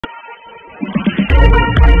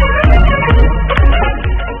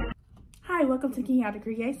welcome to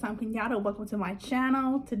Kenyaddacreates. I'm Kenyatta. Welcome to my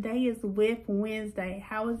channel. Today is Wip Wednesday.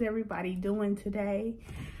 How is everybody doing today?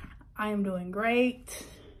 I am doing great.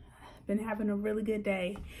 Been having a really good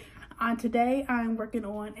day. Today I'm working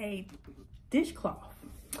on a dishcloth.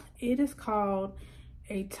 It is called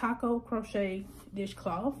a taco crochet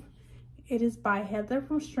dishcloth. It is by Heather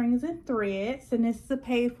from Strings and Threads, and this is a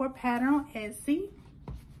paid for pattern on Etsy.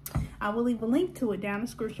 I will leave a link to it down in the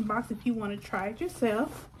description box if you want to try it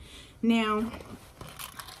yourself. Now,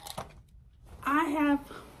 I have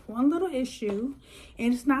one little issue,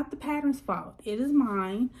 and it's not the pattern's fault. It is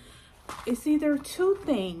mine. It's either two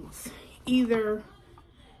things. Either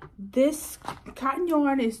this cotton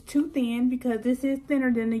yarn is too thin, because this is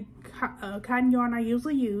thinner than the cotton yarn I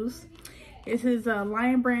usually use. This is a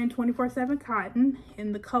Lion Brand 24/7 cotton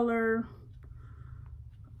in the color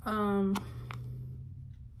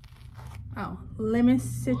lemon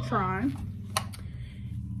citron,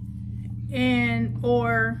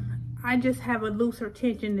 or I just have a looser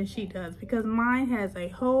tension than she does, because mine has a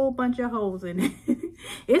whole bunch of holes in it.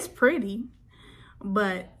 It's pretty,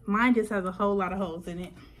 but mine just has a whole lot of holes in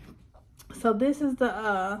it. So this is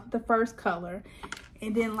the first color,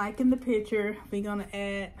 and then like in the picture we're gonna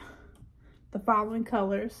add the following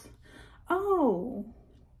colors. Oh,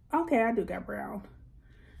 okay, I do got brown.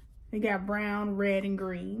 We got brown, red, and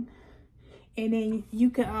green. And then you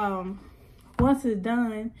can, once it's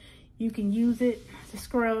done, you can use it to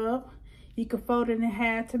scrub. You can fold it in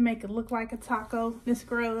half to make it look like a taco to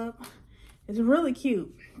scrub. It's really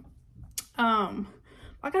cute.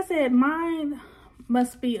 Like I said, mine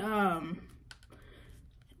must be, mine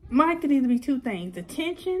could either be two things, the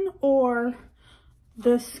tension or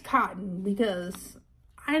this cotton, because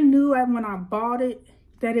I knew when I bought it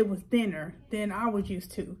that it was thinner than I was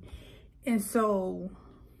used to. And so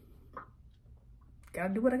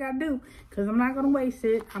gotta do what I gotta do, because I'm not gonna waste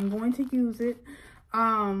it. I'm going to use it.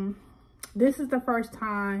 This is the first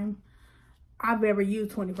time I've ever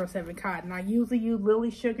used 24/7 cotton. I usually use Lily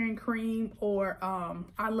Sugar and Cream, or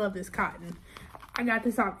I love this cotton. I got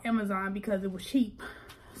this off Amazon because it was cheap.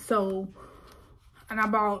 So, and I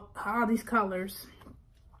bought all these colors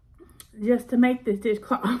just to make this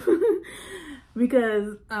dishcloth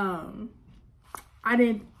because I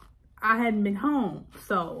hadn't been home,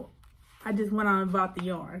 so I just went on and bought the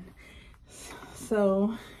yarn.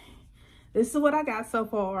 So this is what I got so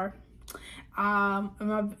far. In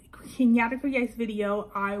my Kenyaddacreates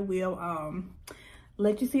video, I will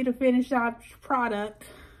let you see the finished product.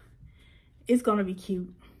 It's gonna be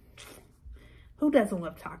cute. Who doesn't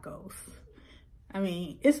love tacos? I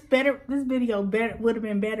mean, it's better. This video would have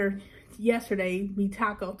been better yesterday, be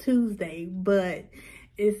Taco Tuesday, but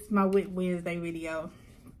it's my Wip Wednesday video.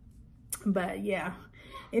 But yeah,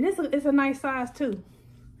 and it's a nice size too.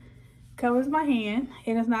 Covers my hand,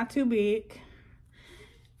 and it's not too big.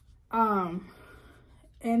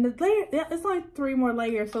 And the layer, it's like 3 more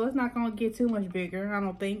layers, so it's not gonna get too much bigger, I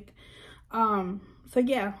don't think. So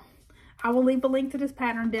yeah, I will leave a link to this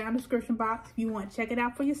pattern down in the description box if you want to check it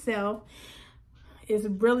out for yourself. It's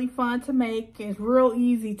really fun to make. It's real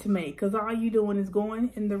easy to make, because all you're doing is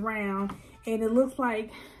going in the round, and it looks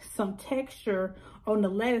like some texture on the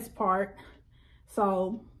lettuce part.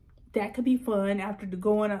 So that could be fun after the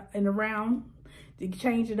going in the round to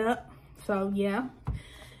change it up. So yeah.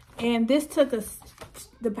 And this took us,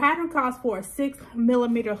 the pattern calls for a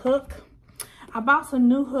 6mm hook. I bought some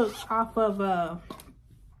new hooks off of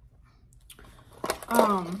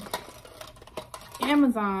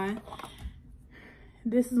Amazon.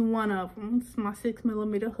 This is one of them. It's my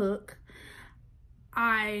 6mm hook.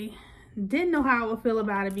 I didn't know how I would feel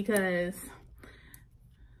about it, because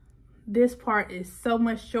this part is so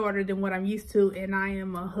much shorter than what I'm used to, and I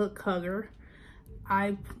am a hook hugger.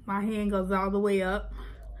 My hand goes all the way up.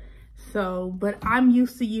 So, but I'm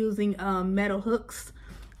used to using metal hooks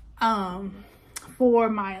for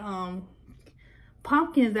my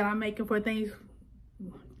pumpkins that I'm making for things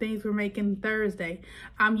we're making Thursday.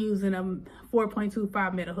 I'm using a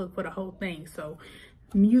 4.25 metal hook for the whole thing. So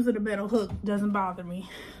using a metal hook doesn't bother me.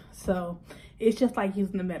 So it's just like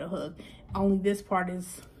using a metal hook. Only this part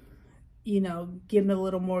is, you know, giving a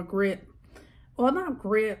little more grip. Well, not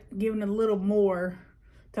grip, giving a little more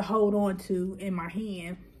to hold on to in my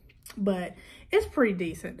hand. But it's pretty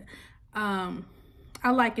decent. I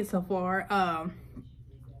like it so far.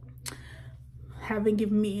 Haven't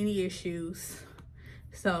given me any issues.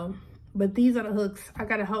 So, but these are the hooks. I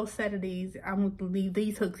got a whole set of these. I'm going to leave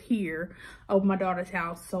these hooks here over my daughter's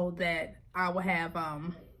house, so that I will have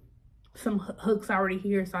some hooks already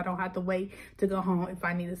here, so I don't have to wait to go home if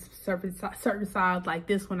I need a certain size. Like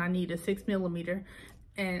this one, I need a 6mm,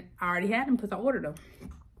 and I already had them because I ordered them.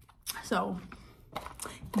 So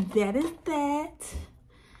that is that.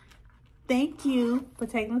 Thank you for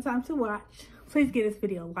taking the time to watch. Please give this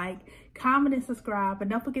video a like, comment, and subscribe. And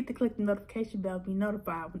don't forget to click the notification bell to be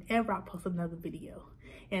notified whenever I post another video.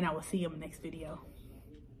 And I will see you in the next video.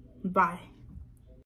 Bye.